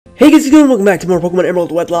Hey guys, and welcome back to more Pokemon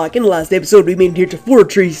Emerald Wedlocke. In the last episode, we made it here to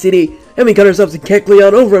Fortree City, and we got ourselves a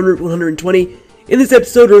Kecleon over on Route 120. In this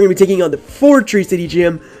episode, we're going to be taking on the Fortree City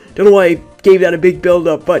Gym. Don't know why I gave that a big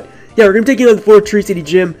build-up, but yeah, we're going to be taking on the Fortree City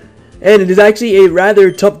Gym, and it is actually a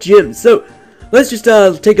rather tough gym. So, let's just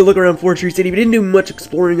take a look around Fortree City. We didn't do much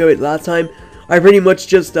exploring of it last time. I pretty much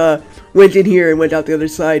just went in here and went out the other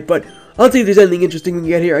side, but I'll see if there's anything interesting we can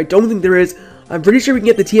get here. I don't think there is. I'm pretty sure we can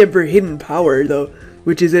get the TM for Hidden Power, though,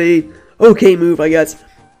 which is a okay move, I guess.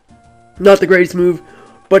 Not the greatest move,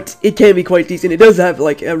 but it can be quite decent. It does have,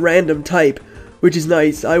 like, a random type, which is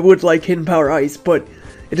nice. I would like Hidden Power Ice, but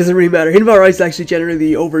it doesn't really matter. Hidden Power Ice is actually generally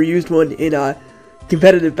the overused one in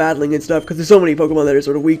competitive battling and stuff, because there's so many Pokemon that are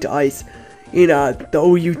sort of weak to Ice in the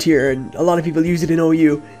OU tier, and a lot of people use it in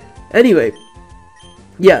OU. Anyway,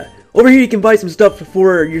 yeah, over here you can buy some stuff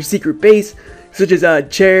for your secret base, such as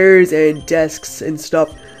chairs and desks and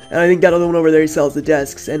stuff. And I think that other one over there sells the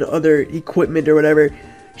desks and other equipment or whatever,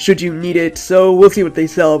 should you need it. So we'll see what they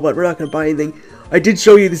sell, but we're not going to buy anything. I did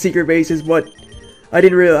show you the secret bases, but I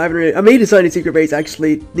I may design a secret base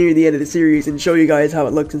actually near the end of the series and show you guys how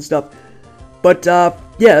it looks and stuff. But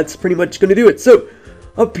yeah, that's pretty much going to do it. So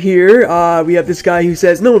up here, we have this guy who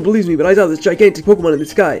says, "No one believes me, but I saw this gigantic Pokemon in the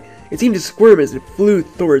sky. It seemed to squirm as it flew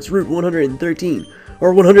towards Route 113,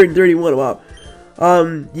 or 131, wow.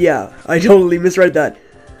 Yeah, I totally misread that.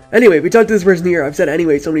 Anyway, we talked to this person here. I've said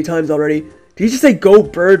anyway so many times already. Did you just say go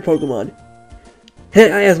bird Pokemon?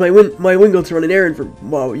 I asked my Wingull to run an errand for...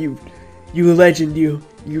 Wow, you legend, you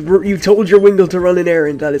told your Wingull to run an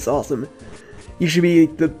errand. That is awesome. You should be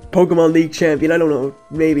the Pokemon League champion. I don't know,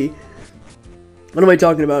 maybe. What am I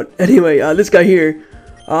talking about? Anyway, this guy here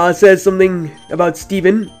says something about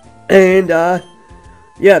Steven. And,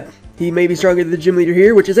 yeah, he may be stronger than the gym leader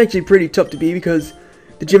here, which is actually pretty tough to be because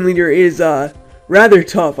the gym leader is, rather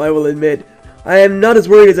tough, I will admit. I am not as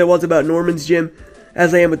worried as I was about Norman's gym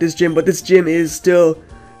as I am with this gym, but this gym is still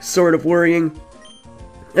sort of worrying.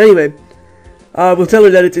 Anyway, we'll tell her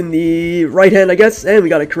that it's in the right hand, I guess, and we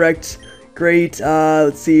got it correct. Great.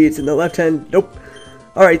 Let's see, it's in the left hand. Nope.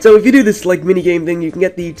 Alright, so if you do this, like, minigame thing, you can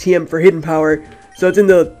get the TM for Hidden Power. So it's in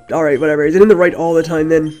the... Alright, whatever. Is it in the right all the time,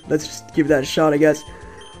 then? Let's just give that a shot, I guess.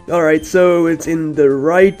 Alright, so it's in the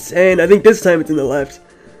right, and I think this time it's in the left.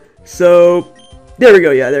 So... there we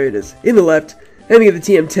go, yeah, there it is. In the left. And we get the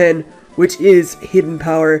TM10, which is Hidden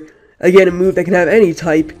Power. Again, a move that can have any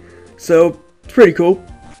type. So, it's pretty cool.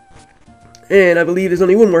 And I believe there's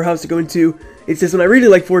only one more house to go into. It's this one. I really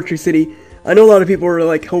like Fortree City. I know a lot of people were,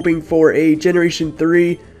 like, hoping for a Generation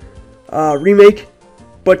 3 remake.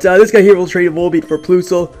 But this guy here will trade Volbeat for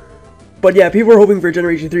Plusle. But yeah, people were hoping for a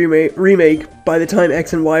Generation 3 remake by the time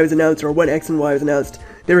X and Y was announced, or when X and Y was announced.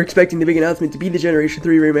 They were expecting the big announcement to be the Generation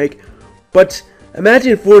 3 remake. But...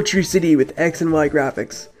 imagine Fortree City with X and Y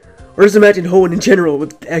graphics. Or just imagine Hoenn in general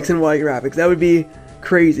with X and Y graphics. That would be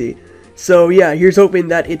crazy. So yeah, here's hoping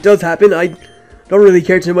that it does happen. I don't really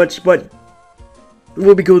care too much, but it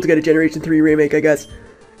would be cool to get a Generation 3 remake, I guess.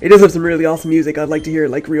 It does have some really awesome music. I'd like to hear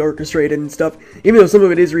it, like, reorchestrated and stuff. Even though some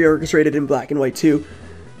of it is reorchestrated in black and white too.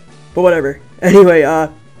 But whatever. Anyway,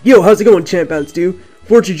 yo, how's it going, Champ Bounce Dude?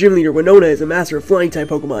 Fortree Gym Leader Winona is a master of Flying-type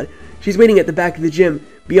Pokémon. She's waiting at the back of the gym,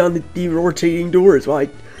 beyond the rotating doors. Well, I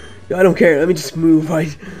don't care. Let me just move. I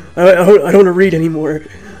don't want to read anymore.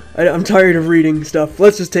 I'm tired of reading stuff.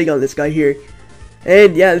 Let's just take on this guy here.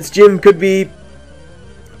 And yeah, this gym could be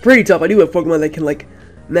pretty tough. I do have Pokemon that can, like,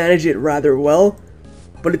 manage it rather well,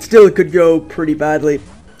 but it still could go pretty badly.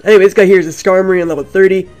 Anyway, this guy here is a Skarmory on level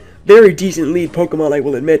 30. Very decent lead Pokemon, I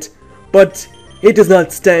will admit, but it does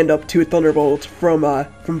not stand up to a Thunderbolt from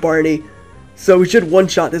Barney. So we should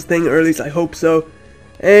one-shot this thing, or at least I hope so.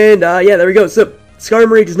 And, yeah, there we go. So,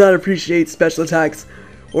 Skarmory does not appreciate special attacks,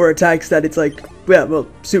 or attacks that it's like, yeah, well,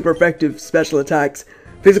 super effective special attacks.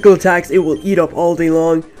 Physical attacks, it will eat up all day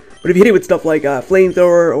long. But if you hit it with stuff like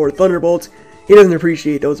Flamethrower or Thunderbolt, it doesn't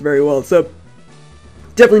appreciate those very well. So,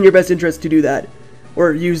 definitely in your best interest to do that,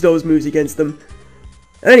 or use those moves against them.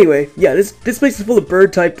 Anyway, yeah, this place is full of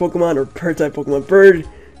bird-type Pokemon, or bird-type Pokemon, bird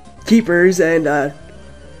keepers, and,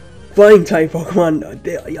 Flying-type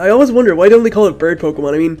Pokemon. I always wonder, why don't they call it bird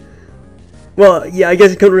Pokemon? I mean, well, yeah, I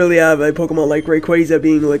guess you couldn't really have a Pokemon like Rayquaza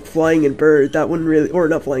being, like, flying and bird. That wouldn't really, or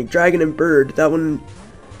not flying, dragon and bird. That wouldn't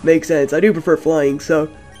make sense. I do prefer flying, so,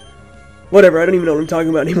 whatever, I don't even know what I'm talking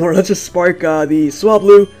about anymore. Let's just spark the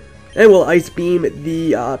Swablu, and we'll Ice Beam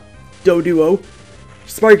the Doduo.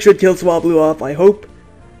 Spark should kill Swablu off, I hope,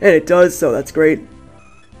 and it does, so that's great.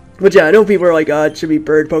 But yeah, I know people are like, it should be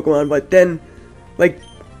bird Pokemon, but then, like,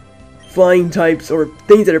 flying types, or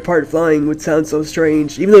things that are part flying, would sound so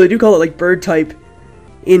strange. Even though they do call it, like, bird type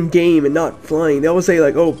in-game and not flying. They always say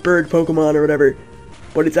like, oh, bird Pokemon or whatever,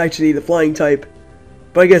 but it's actually the flying type.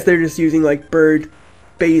 But I guess they're just using like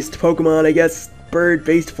bird-based Pokemon, I guess.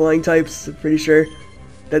 Bird-based flying types, I'm pretty sure.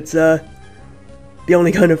 That's the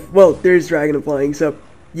only kind of, well, there's dragon and flying, so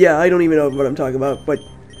yeah, I don't even know what I'm talking about, but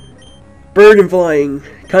bird and flying,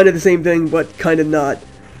 kind of the same thing, but kind of not.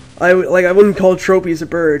 I wouldn't call Tropius a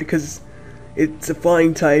bird, because it's a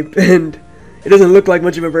flying type, and it doesn't look like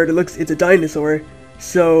much of a bird. It's a dinosaur,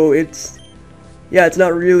 so it's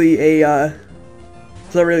not really a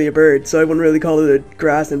bird, so I wouldn't really call it a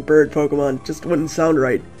grass and bird Pokemon. It just wouldn't sound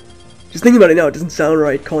right. Just thinking about it now, it doesn't sound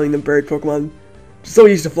right calling them bird Pokemon. Just so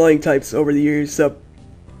used to flying types over the years, so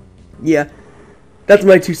yeah. That's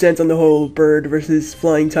my 2 cents on the whole bird versus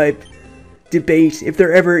flying type debate. If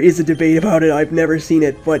there ever is a debate about it, I've never seen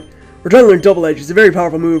it, but we're trying to learn Double Edge. It's a very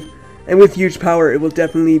powerful move, and with huge power, it will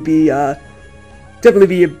definitely be a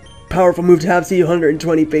powerful move to have. See,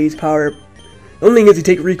 120 base power. The only thing is you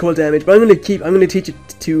take recoil damage, but I'm gonna teach it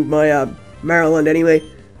to my Maryland anyway.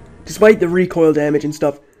 Despite the recoil damage and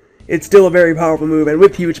stuff, it's still a very powerful move, and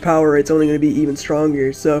with huge power, it's only gonna be even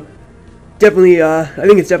stronger. So definitely, I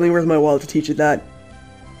think it's definitely worth my while to teach it that.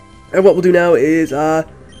 And what we'll do now is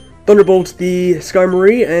Thunderbolt the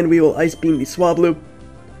Skarmory, and we will Ice Beam the Swablu.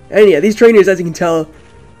 And yeah, these trainers, as you can tell,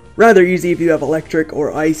 rather easy if you have Electric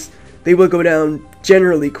or Ice. They will go down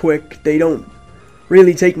generally quick. They don't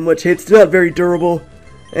really take much hits. They're not very durable.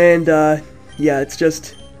 And yeah, it's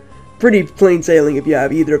just pretty plain sailing if you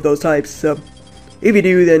have either of those types. So if you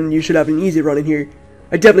do, then you should have an easy run in here.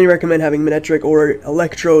 I definitely recommend having Manectric or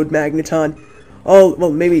Electrode, Magneton. All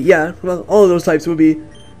of those types would be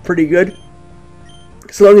pretty good.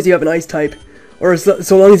 So long as you have an Ice type, or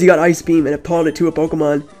so long as you got Ice Beam and have taught it to a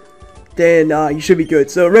Pokemon, then you should be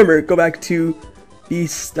good. So remember, go back to the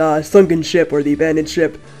sunken ship or the abandoned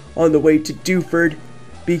ship on the way to Dewford,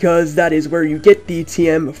 because that is where you get the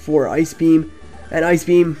TM for Ice Beam, and Ice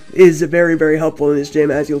Beam is very, very helpful in this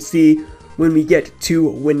gym, as you'll see when we get to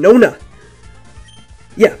Winona.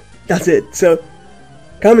 Yeah, that's it. So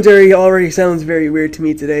commentary already sounds very weird to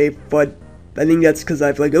me today, but I think that's because I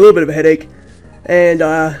have like a little bit of a headache, and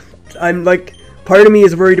I'm like, part of me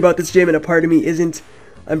is worried about this gym and a part of me isn't.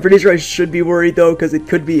 I'm pretty sure I should be worried though, because it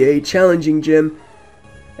could be a challenging gym.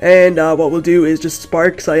 And what we'll do is just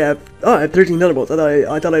Sparks. I have 13 Thunderbolts. I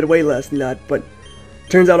thought I had way less than that, but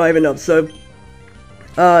turns out I have enough. So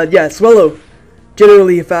yeah, Swellow,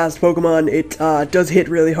 generally a fast Pokemon. It does hit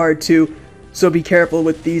really hard too, so be careful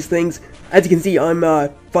with these things. As you can see, I'm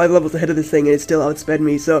 5 levels ahead of this thing, and it still outsped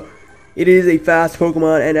me. So it is a fast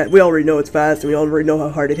Pokemon, and we already know it's fast, and we already know how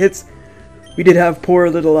hard it hits. We did have poor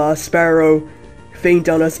little Sparrow faint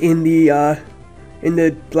on us in the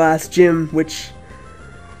last gym, which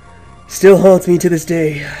still haunts me to this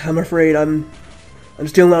day. I'm afraid I'm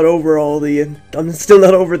still not over I'm still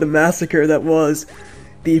not over the massacre that was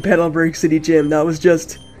the Petalburg City Gym. That was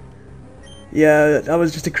just, yeah, that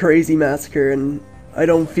was just a crazy massacre, and I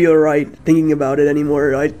don't feel right thinking about it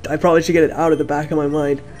anymore. I probably should get it out of the back of my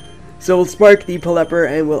mind. So we'll Spark the Pelipper,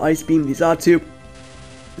 and we'll Ice Beam the Xatu.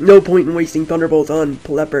 No point in wasting Thunderbolts on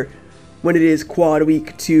Pelipper when it is quad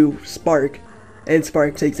weak to Spark, and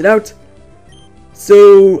Spark takes it out.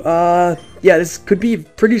 So, yeah, this could be a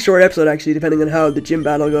pretty short episode, actually, depending on how the gym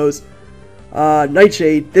battle goes.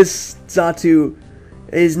 Nightshade, this Xatu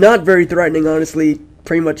is not very threatening, honestly.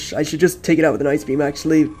 Pretty much, I should just take it out with an Ice Beam,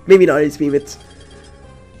 actually. Maybe not Ice Beam,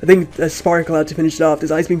 I think a Spark allowed to finish it off.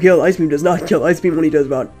 Does Ice Beam kill? Ice Beam does not kill. Ice Beam only does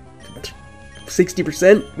about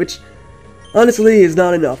 60%, which honestly is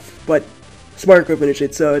not enough, but Spark will finish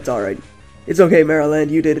it, so it's alright. It's okay,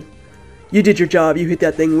 Maryland, you did your job. You hit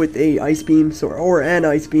that thing with a Ice Beam, or an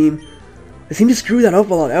Ice Beam. I seem to screw that up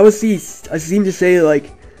a lot. I seem to say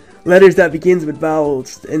like letters that begins with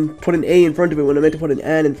vowels and put an A in front of it when I meant to put an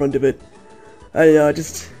N in front of it. I don't know,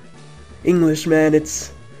 just English, man.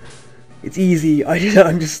 It's easy.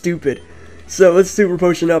 I'm just stupid. So let's Super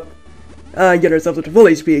Potion up. Get ourselves up to full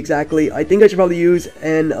HP, exactly. I think I should probably use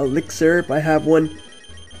an elixir if I have one.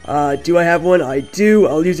 Do I have one? I do.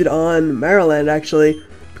 I'll use it on Maryland, actually,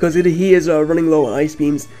 because he is running low on Ice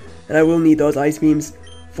Beams, and I will need those Ice Beams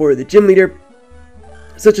for the gym leader.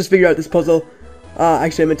 So let's just figure out this puzzle.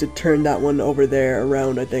 Actually, I meant to turn that one over there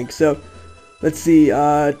around, I think. So let's see.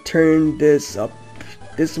 Turn this up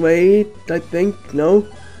this way, I think. No?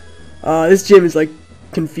 This gym is, like,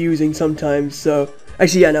 confusing sometimes, so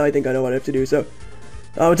actually, yeah, now I think I know what I have to do, so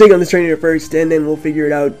we'll take on this trainer first, and then we'll figure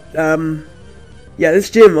it out. Yeah, this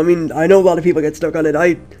gym, I mean, I know a lot of people get stuck on it.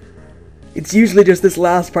 It's usually just this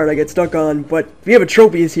last part I get stuck on, but we have a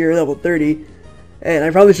Tropius here in level 30, and I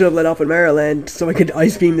probably should have let off with Maryland so I could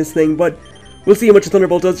Ice Beam this thing, but We'll see how much a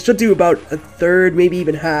Thunderbolt does. Should do about a third, maybe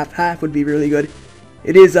even half. Half would be really good.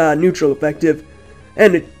 It is neutral effective,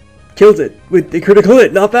 and it kills it with the critical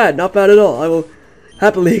hit. Not bad, not bad at all. I will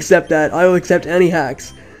happily accept that. I will accept any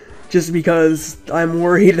hacks, just because I'm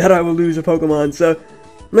worried that I will lose a Pokemon. So,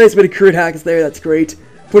 nice bit of crit hacks there, that's great.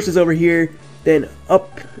 Pushes over here, then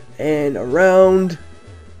up and around,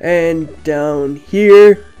 and down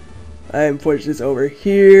here. And push this over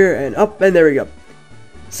here, and up, and there we go.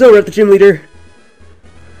 So, we're at the gym leader.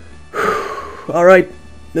 Alright,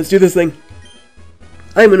 let's do this thing.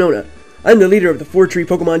 I'm Winona. I'm the leader of the Fortree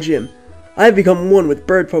Pokemon Gym. I have become one with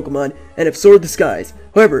bird Pokemon and have soared the skies.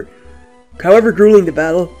 However grueling the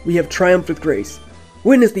battle, we have triumphed with grace.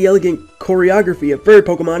 Witness the elegant choreography of bird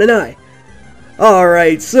Pokemon and I.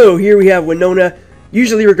 Alright, so here we have Winona,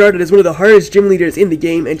 usually regarded as one of the hardest gym leaders in the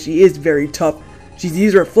game, and she is very tough. She's the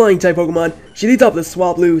user of Flying-type Pokémon. She leads off the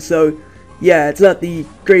Swablu, so yeah, it's not the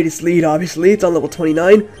greatest lead, obviously. It's on level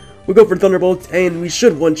 29. We'll go for Thunderbolt, and we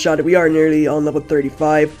should one-shot it. We are nearly on level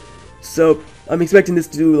 35, so I'm expecting this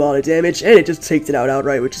to do a lot of damage, and it just takes it out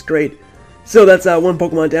outright, which is great. So that's one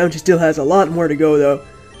Pokemon down. She still has a lot more to go, though.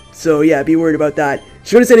 So yeah, be worried about that.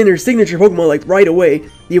 She's going to send in her signature Pokemon, like, right away.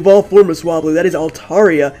 The evolved form of Swablu, that is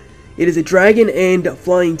Altaria. It is a Dragon and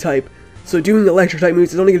Flying type, so doing Electric-type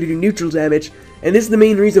moves is only going to do neutral damage. And this is the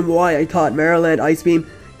main reason why I taught Maryland Ice Beam,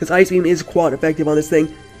 because Ice Beam is quad effective on this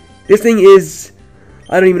thing. This thing is,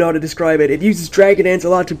 I don't even know how to describe it. It uses Dragon Dance a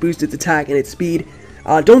lot to boost its attack and its speed.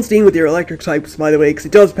 Don't sting with your electric types, by the way, because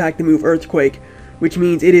it does pack the move Earthquake, which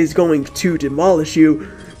means it is going to demolish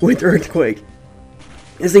you with Earthquake.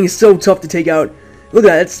 This thing is so tough to take out. Look at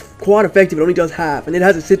that, it's quad effective, it only does half, and it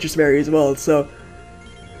has a Citrus Berry as well, so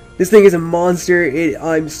this thing is a monster.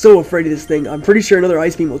 I'm so afraid of this thing. I'm pretty sure another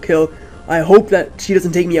Ice Beam will kill. I hope that she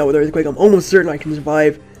doesn't take me out with Earthquake. I'm almost certain I can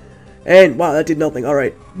survive. And, wow, that did nothing.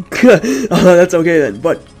 Alright. That's okay then.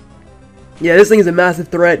 But, yeah, this thing is a massive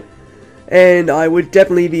threat. And I would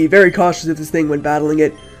definitely be very cautious of this thing when battling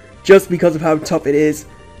it, just because of how tough it is.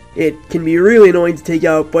 It can be really annoying to take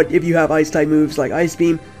out, but if you have Ice-type moves like Ice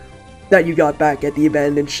Beam that you got back at the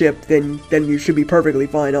abandoned ship, then you should be perfectly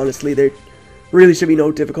fine, honestly. There really should be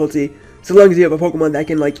no difficulty, so long as you have a Pokemon that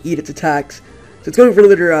can, like, eat its attacks. So it's going for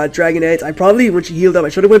another Dragon Edge. I probably, when she healed up, I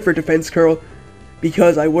should have went for Defense Curl,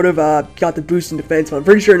 because I would have got the boost in defense, but I'm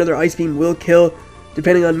pretty sure another Ice Beam will kill,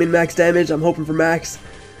 depending on min-max damage. I'm hoping for max,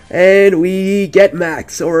 and we get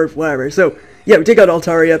max, or whatever. So, yeah, we take out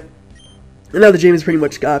Altaria, and now the gym is pretty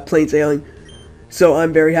much plain sailing, so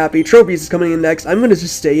I'm very happy. Tropius is coming in next. I'm going to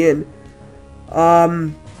just stay in.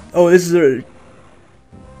 Oh, this is a...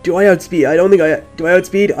 Do I outspeed? I don't think do I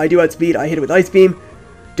outspeed? I do outspeed. I hit it with Ice Beam.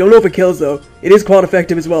 Don't know if it kills, though. It is quad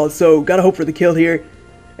effective as well, so gotta hope for the kill here.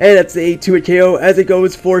 And that's a 2-hit KO. As it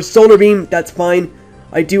goes for Solar Beam, that's fine.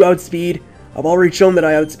 I do outspeed. I've already shown that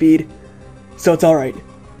I outspeed, so it's alright.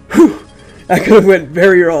 Whew! That could have went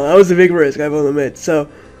very wrong. That was a big risk, I will admit. So,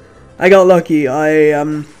 I got lucky. I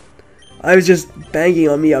was just banking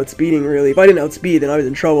on me outspeeding, really. If I didn't outspeed, then I was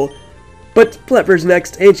in trouble. But Plepper's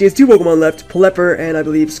next, and she has 2 Pokemon left, Plepper and I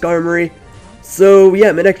believe Skarmory. So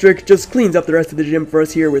yeah, Manectric just cleans up the rest of the gym for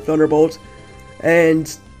us here with Thunderbolt.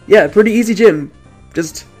 And yeah, pretty easy gym.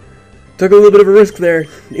 Just took a little bit of a risk there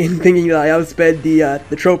in thinking that I outsped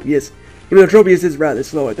the Tropius. Even though Tropius is rather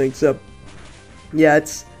slow, I think, so yeah,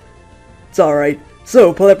 it's alright.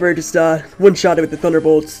 So Plepper just one-shot it with the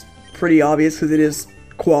Thunderbolts. Pretty obvious because it is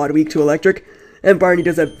quad weak to electric. And Barney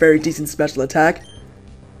does have very decent special attack.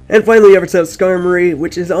 And finally, we have ourselves Skarmory,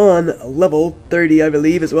 which is on level 30, I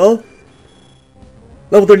believe, as well.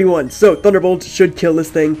 Level 31. So, Thunderbolt should kill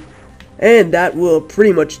this thing. And that will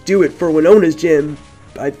pretty much do it for Winona's gym,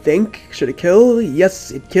 I think. Should it kill?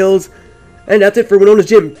 Yes, it kills. And that's it for Winona's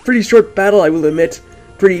gym. Pretty short battle, I will admit.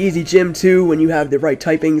 Pretty easy gym, too, when you have the right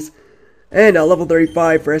typings. And level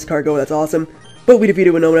 35 for Escargot, that's awesome. But we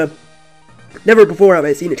defeated Winona. Never before have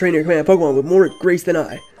I seen a trainer command a Pokemon with more grace than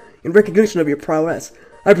I. In recognition of your prowess,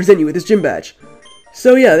 I present you with this gym badge.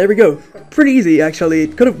 So yeah, there we go. Pretty easy, actually.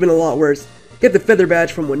 It could have been a lot worse. Get the feather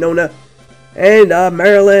badge from Winona. And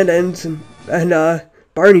Maryland and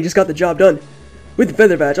Barney just got the job done. With the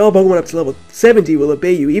feather badge, all Pokemon up to level 70 will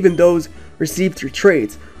obey you, even those received through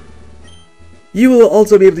trades. You will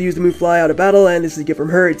also be able to use the move Fly out of battle, and this is a gift from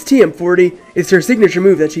her. It's TM40. It's her signature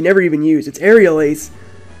move that she never even used. It's Aerial Ace.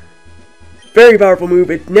 Very powerful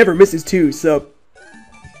move. It never misses too, so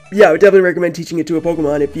yeah, I would definitely recommend teaching it to a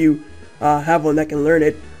Pokemon if you have one that can learn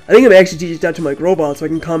it. I think I may actually teach it down to my Grobot so I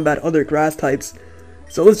can combat other grass types.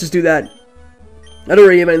 So let's just do that. I don't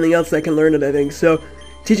really have anything else that can learn it, I think. So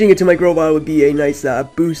teaching it to my Grobot would be a nice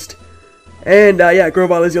boost. And yeah,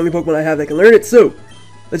 Grobot is the only Pokemon I have that can learn it. So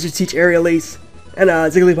let's just teach Aerial Ace. And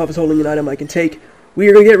Zigglypuff is holding an item I can take. We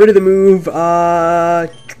are going to get rid of the move, I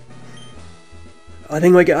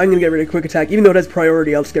think I'm going to get rid of Quick Attack. Even though it has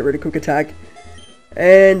priority, I'll just get rid of Quick Attack.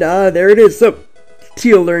 And there it is. So,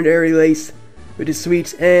 Teal learned Aerial Ace, which is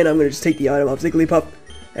sweet. And I'm going to just take the item off Zigglypuff.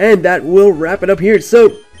 And that will wrap it up here.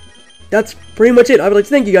 So, that's pretty much it. I would like to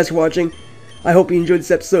thank you guys for watching. I hope you enjoyed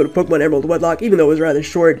this episode of Pokemon Emerald Wedlocke, even though it was rather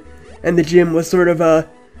short. And the gym was sort of,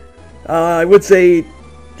 I would say,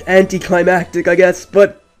 anticlimactic, I guess.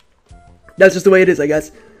 But that's just the way it is, I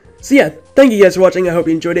guess. So yeah, thank you guys for watching. I hope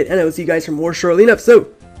you enjoyed it. And I will see you guys for more shortly enough.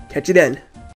 So, catch you then.